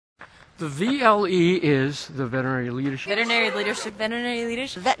The VLE is the Veterinary Leadership. Veterinary Leadership.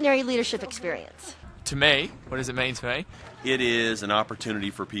 Veterinary Leadership Experience. To me, what does it mean to me? It is an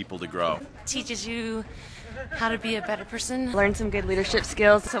opportunity for people to grow. Teaches you how to be a better person. Learn some good leadership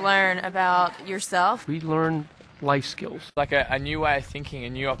skills. To learn about yourself. We learn life skills. Like a new way of thinking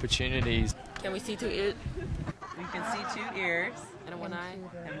and new opportunities. Can we see two ears? We can see 2 ears. And one eye.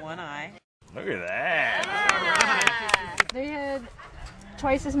 And 1 eye. Look at that. They had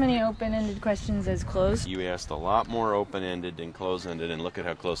twice as many open-ended questions as closed. You asked a lot more open-ended than closed-ended, and look at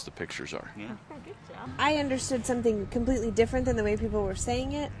how close the pictures are. Yeah. Good job. I understood something completely different than the way people were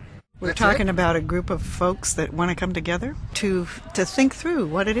saying it. We're talking about a group of folks that want to come together to think through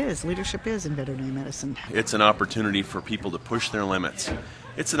what it is, leadership is in veterinary medicine. It's an opportunity for people to push their limits.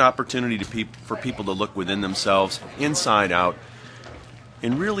 It's an opportunity for people to look within themselves, inside out,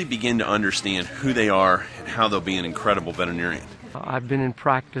 and really begin to understand who they are and how they'll be an incredible veterinarian. I've been in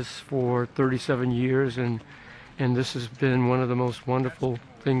practice for 37 years, and this has been one of the most wonderful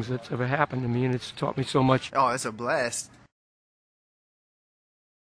things that's ever happened to me, and it's taught me so much. Oh, it's a blast.